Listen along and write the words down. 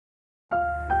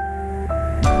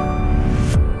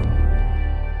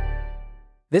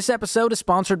This episode is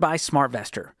sponsored by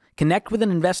SmartVestor. Connect with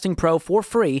an investing pro for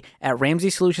free at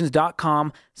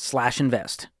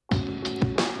RamseySolutions.com/invest.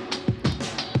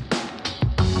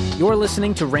 You're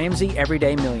listening to Ramsey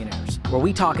Everyday Millionaires, where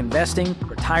we talk investing,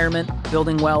 retirement,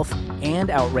 building wealth, and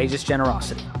outrageous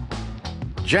generosity.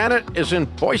 Janet is in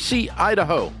Boise,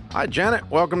 Idaho. Hi,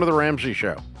 Janet. Welcome to the Ramsey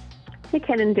Show. Hey,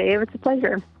 Ken and Dave. It's a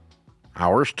pleasure.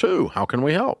 Ours too. How can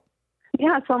we help?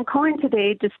 Yeah, so I'm calling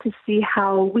today just to see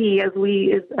how me and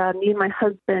my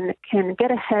husband, can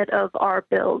get ahead of our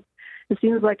bills. It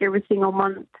seems like every single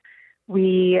month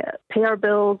we pay our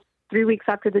bills 3 weeks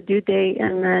after the due date,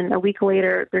 and then a week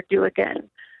later they're due again.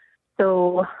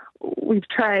 So we've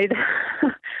tried,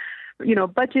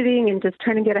 budgeting and just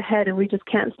trying to get ahead, and we just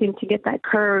can't seem to get that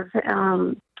curve.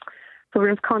 So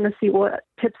we're just calling to see what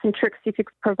tips and tricks you could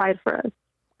provide for us.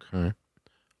 Okay.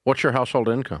 What's your household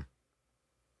income?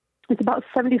 It's about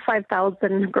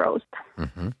 $75,000 gross.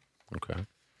 Mm-hmm. Okay.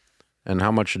 And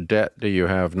how much debt do you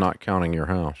have, not counting your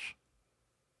house?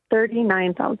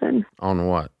 $39,000. On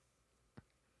what?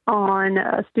 On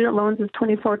student loans is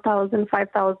 $24,000,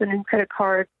 $5,000 in credit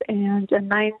cards, and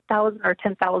 $9,000 or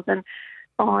 $10,000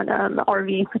 on the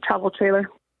RV, a travel trailer.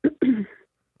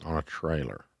 On a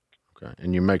trailer. Okay.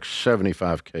 And you make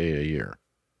 $75K a year.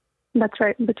 That's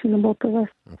right, between the both of us.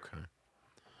 Okay.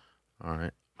 All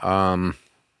right.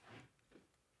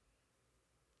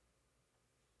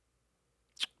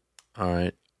 All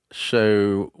right.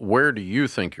 So where do you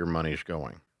think your money's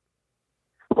going?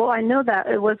 Well, I know that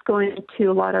it was going to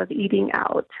a lot of eating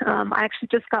out. I actually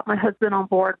just got my husband on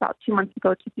board about 2 months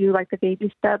ago to do like the baby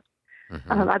steps.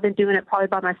 Mm-hmm. I've been doing it probably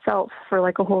by myself for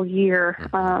like a whole year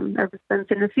ever since.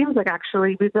 And it seems like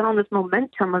actually we've been on this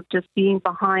momentum of just being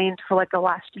behind for like the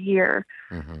last year.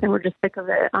 Mm-hmm. And we're just sick of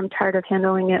it. I'm tired of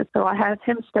handling it. So I have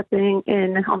him stepping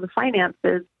in on the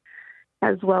finances,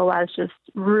 as well as just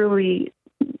really,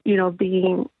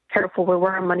 being careful where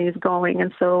our money is going.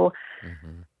 And so,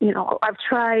 I've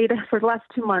tried for the last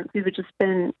 2 months. We've just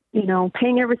been,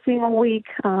 paying every single week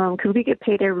because we get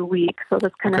paid every week. So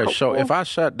that's kind of helpful. So if I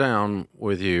sat down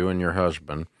with you and your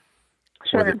husband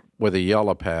sure. with a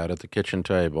yellow pad at the kitchen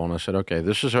table, and I said, okay,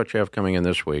 this is what you have coming in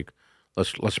this week.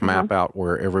 Let's map out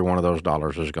where every one of those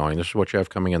dollars is going. This is what you have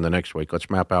coming in the next week. Let's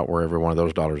map out where every one of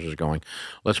those dollars is going.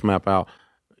 Let's map out.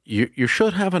 You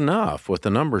should have enough with the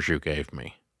numbers you gave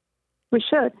me. We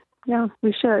should. Yeah,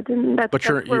 we should. And that's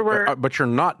where we're... But you're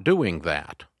not doing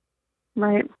that.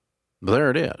 Right. There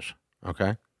it is.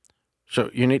 Okay. So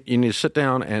you need to sit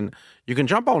down, and you can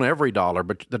jump on every dollar,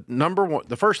 but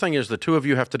the first thing is the two of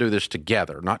you have to do this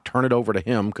together, not turn it over to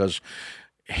him because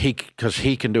he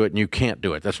can do it and you can't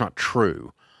do it. That's not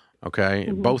true. Okay.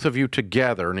 Mm-hmm. Both of you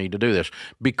together need to do this,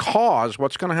 because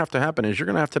what's going to have to happen is you're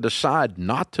going to have to decide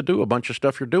not to do a bunch of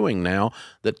stuff you're doing now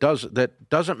that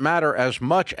doesn't matter as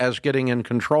much as getting in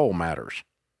control matters.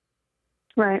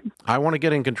 Right. I want to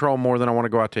get in control more than I want to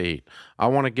go out to eat. I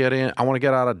want to get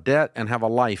out of debt and have a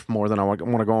life more than I want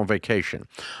to go on vacation.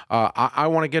 I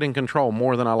want to get in control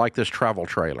more than I like this travel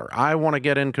trailer. I want to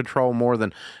get in control more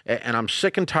than, and I'm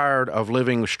sick and tired of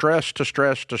living stress to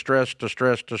stress to stress to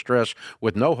stress to stress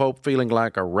with no hope, feeling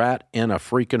like a rat in a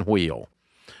freaking wheel.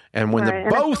 And when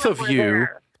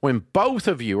when both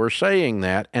of you are saying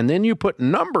that, and then you put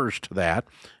numbers to that,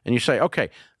 and you say, okay,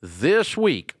 this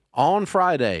week, on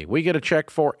Friday, we get a check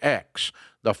for X.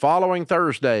 The following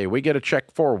Thursday, we get a check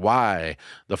for Y.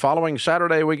 The following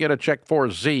Saturday, we get a check for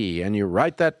Z. And you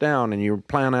write that down and you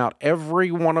plan out every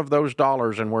one of those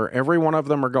dollars and where every one of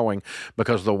them are going,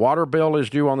 because the water bill is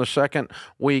due on the second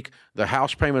week, the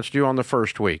house payment's due on the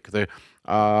first week, the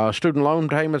student loan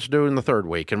payment's due in the third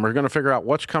week, and we're going to figure out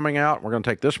what's coming out. We're going to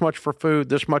take this much for food,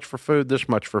 this much for food, this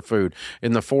much for food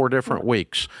in the 4 different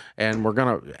weeks, and we're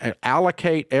going to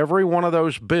allocate every one of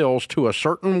those bills to a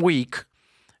certain week,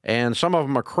 and some of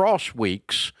them across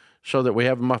weeks, so that we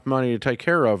have enough money to take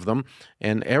care of them.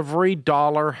 And every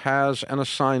dollar has an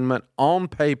assignment on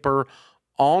paper,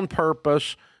 on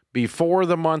purpose. Before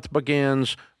the month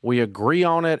begins, we agree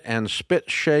on it and spit,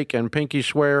 shake, and pinky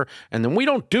swear, and then we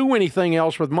don't do anything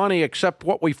else with money except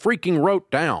what we freaking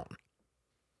wrote down.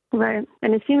 Right.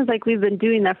 And it seems like we've been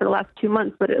doing that for the last 2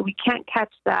 months, but we can't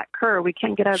catch that curve. We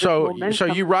can't get out of this momentum. So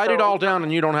you write it all down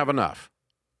and you don't have enough?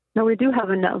 No, we do have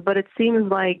enough, but it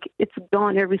seems like it's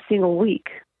gone every single week.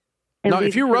 And now,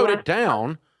 if you wrote it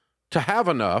down to have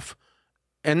enough,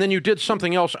 and then you did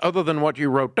something else other than what you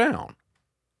wrote down.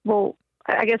 Well,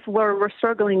 I guess where we're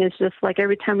struggling is just like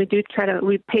every time we do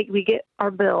we get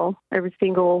our bill every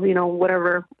single,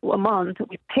 whatever a month,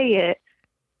 we pay it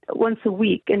once a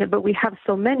week. But we have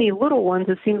so many little ones,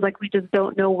 it seems like we just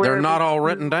don't know where. They're not all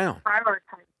written down.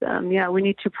 Prioritize. them. Yeah, we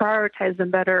need to prioritize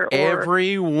them better.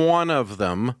 Every one of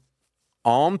them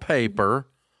on paper,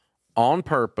 on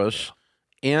purpose,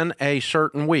 in a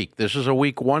certain week. This is a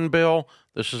week 1 bill.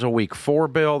 This is a week 4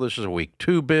 bill. This is a week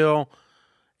 2 bill.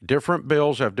 Different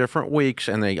bills have different weeks,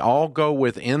 and they all go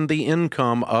within the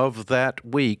income of that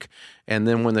week. And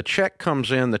then when the check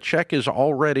comes in, the check is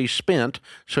already spent,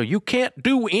 so you can't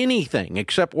do anything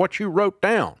except what you wrote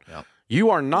down. Yep.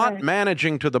 You are not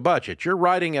managing to the budget. You're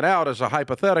writing it out as a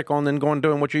hypothetical and then going and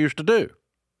doing what you used to do.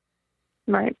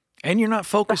 Right. And you're not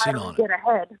focusing on it. Get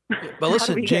ahead. But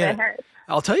listen, Janet,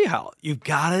 I'll tell you how. You've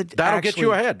got to That'll get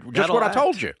you ahead. Just what I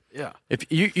told you. Yeah. If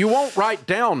you won't write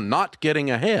down not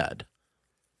getting ahead.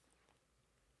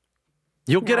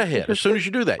 You'll get ahead as soon as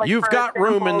you do that. You've got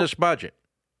room in this budget.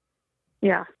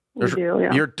 Yeah, we do.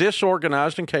 Yeah. You're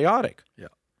disorganized and chaotic. Yeah.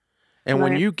 And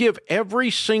when you give every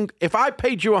single, if I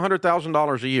paid you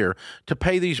 $100,000 a year to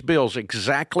pay these bills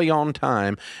exactly on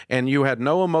time, and you had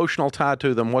no emotional tie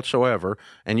to them whatsoever,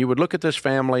 and you would look at this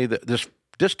family, this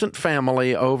distant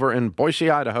family over in Boise,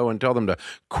 Idaho, and tell them to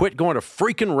quit going to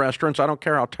freaking restaurants. I don't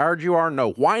care how tired you are.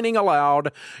 No whining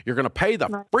allowed. You're going to pay the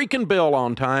freaking bill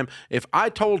on time. If I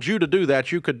told you to do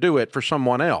that, you could do it for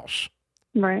someone else.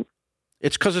 Right.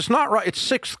 It's because it's not right. It's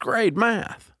 6th grade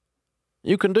math.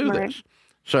 You can do this.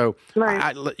 So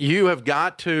you have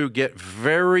got to get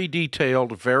very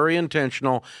detailed, very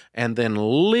intentional, and then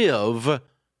live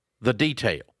the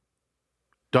detail.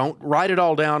 Don't write it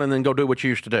all down and then go do what you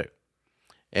used to do.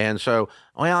 And so,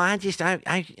 well, I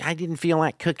didn't feel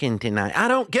like cooking tonight. I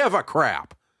don't give a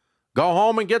crap. Go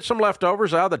home and get some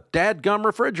leftovers out of the dadgum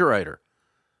refrigerator.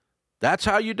 That's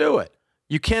how you do it.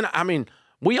 You can,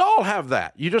 we all have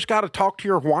that. You just got to talk to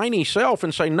your whiny self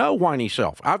and say, no, whiny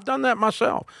self. I've done that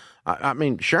myself.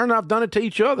 Sharon and I have done it to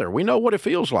each other. We know what it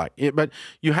feels like. But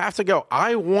you have to go,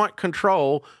 I want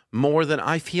control more than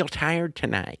I feel tired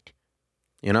tonight.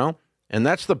 You know? And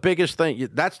that's the biggest thing.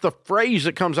 That's the phrase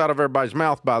that comes out of everybody's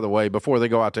mouth, by the way, before they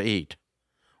go out to eat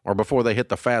or before they hit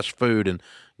the fast food and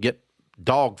get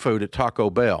dog food at Taco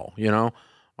Bell, you know,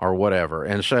 or whatever.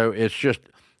 And so it's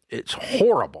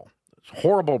horrible. It's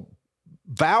horrible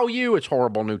value. It's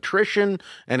horrible nutrition,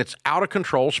 and it's out of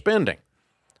control spending.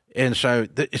 And so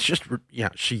it's just,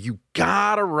 so you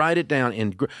got to write it down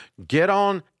and get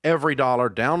on Every Dollar,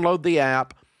 download the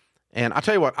app. And I'll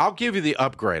tell you what, I'll give you the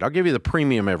upgrade. I'll give you the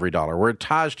premium Every Dollar where it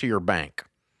ties to your bank.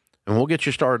 And we'll get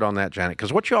you started on that, Janet,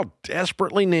 because what y'all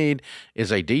desperately need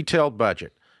is a detailed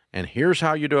budget. And here's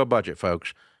how you do a budget,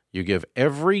 folks. You give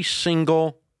every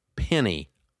single penny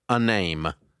a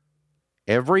name.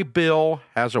 Every bill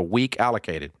has a week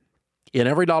allocated. In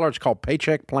Every Dollar, it's called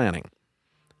paycheck planning.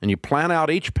 And you plan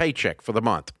out each paycheck for the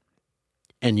month.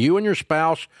 And you and your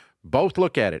spouse both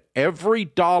look at it. Every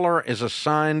dollar is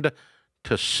assigned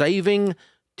to saving,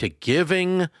 to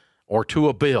giving, or to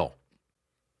a bill.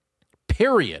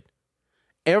 Period.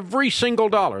 Every single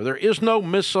dollar. There is no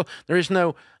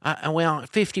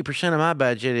 50% of my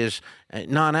budget is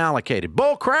non-allocated.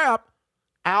 Bull crap.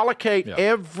 Allocate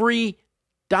every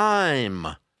dime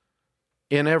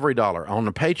in Every Dollar. On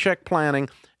the paycheck planning,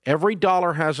 every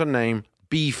dollar has a name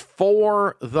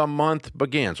before the month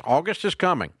begins. August is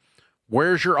coming.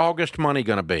 Where's your August money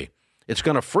going to be? It's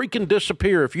going to freaking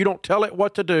disappear if you don't tell it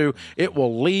what to do. It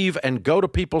will leave and go to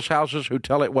people's houses who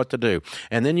tell it what to do.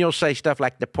 And then you'll say stuff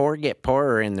like the poor get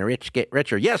poorer and the rich get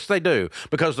richer. Yes, they do,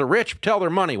 because the rich tell their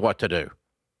money what to do.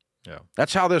 Yeah,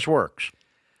 that's how this works.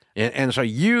 And so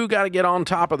you got to get on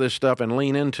top of this stuff and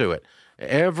lean into it.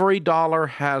 Every dollar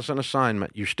has an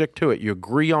assignment. You stick to it. You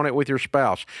agree on it with your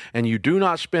spouse. And you do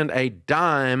not spend a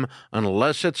dime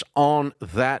unless it's on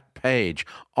that page,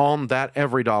 on that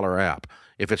Every Dollar app.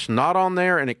 If it's not on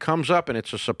there and it comes up and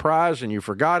it's a surprise and you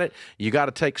forgot it, you got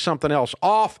to take something else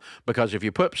off, because if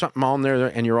you put something on there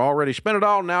and you're already spent it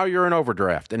all, now you're in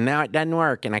overdraft and now it doesn't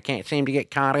work and I can't seem to get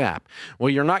caught up.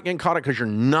 Well, you're not getting caught up because you're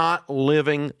not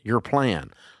living your plan.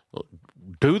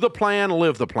 Do the plan,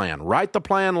 live the plan. Write the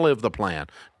plan, live the plan.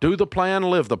 Do the plan,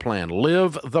 live the plan.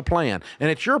 Live the plan.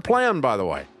 And it's your plan, by the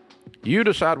way. You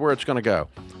decide where it's going to go.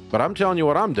 But I'm telling you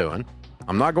what I'm doing.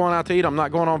 I'm not going out to eat. I'm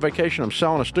not going on vacation. I'm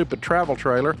selling a stupid travel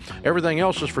trailer. Everything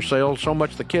else is for sale, so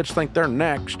much the kids think they're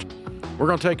next. We're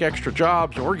going to take extra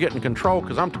jobs, and we're getting control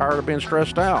because I'm tired of being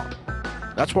stressed out.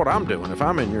 That's what I'm doing if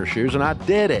I'm in your shoes, and I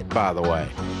did it, by the way.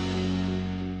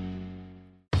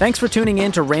 Thanks for tuning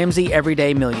in to Ramsey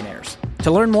Everyday Millionaires.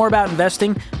 To learn more about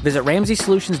investing, visit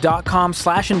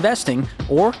RamseySolutions.com/investing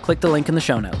or click the link in the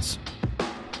show notes.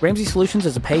 Ramsey Solutions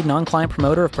is a paid non-client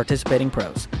promoter of participating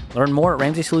pros. Learn more at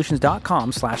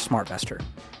RamseySolutions.com/SmartVestor.